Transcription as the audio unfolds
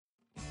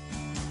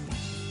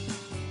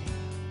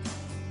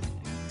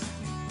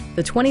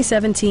the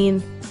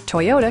 2017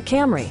 Toyota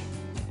Camry.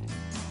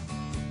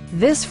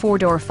 This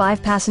four-door,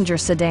 five-passenger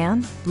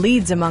sedan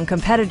leads among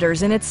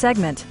competitors in its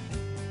segment.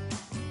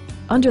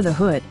 Under the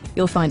hood,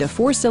 you'll find a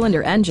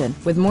four-cylinder engine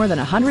with more than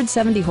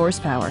 170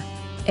 horsepower.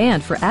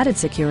 And for added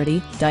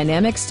security,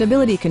 dynamic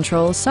stability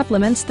control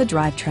supplements the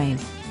drivetrain.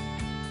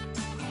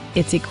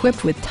 It's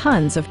equipped with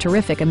tons of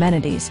terrific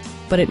amenities,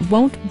 but it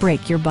won't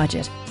break your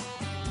budget,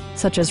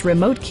 such as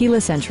remote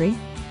keyless entry,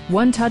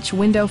 one-touch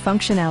window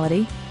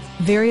functionality,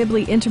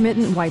 variably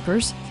intermittent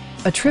wipers,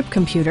 a trip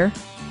computer,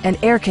 and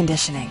air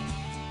conditioning.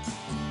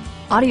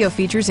 Audio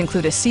features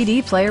include a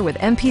CD player with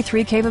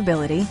MP3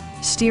 capability,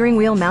 steering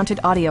wheel mounted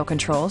audio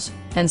controls,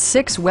 and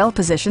 6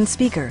 well-positioned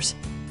speakers.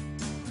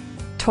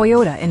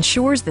 Toyota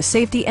ensures the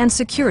safety and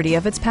security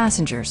of its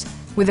passengers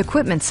with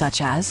equipment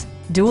such as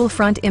dual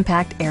front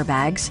impact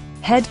airbags,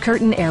 head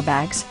curtain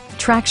airbags,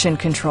 traction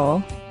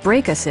control,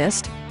 brake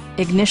assist,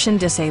 ignition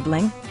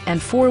disabling,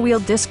 and four-wheel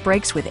disc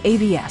brakes with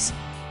ABS.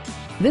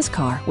 This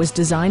car was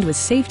designed with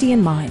safety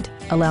in mind,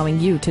 allowing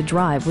you to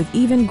drive with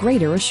even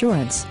greater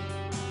assurance.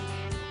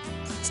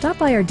 Stop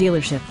by our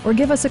dealership or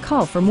give us a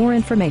call for more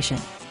information.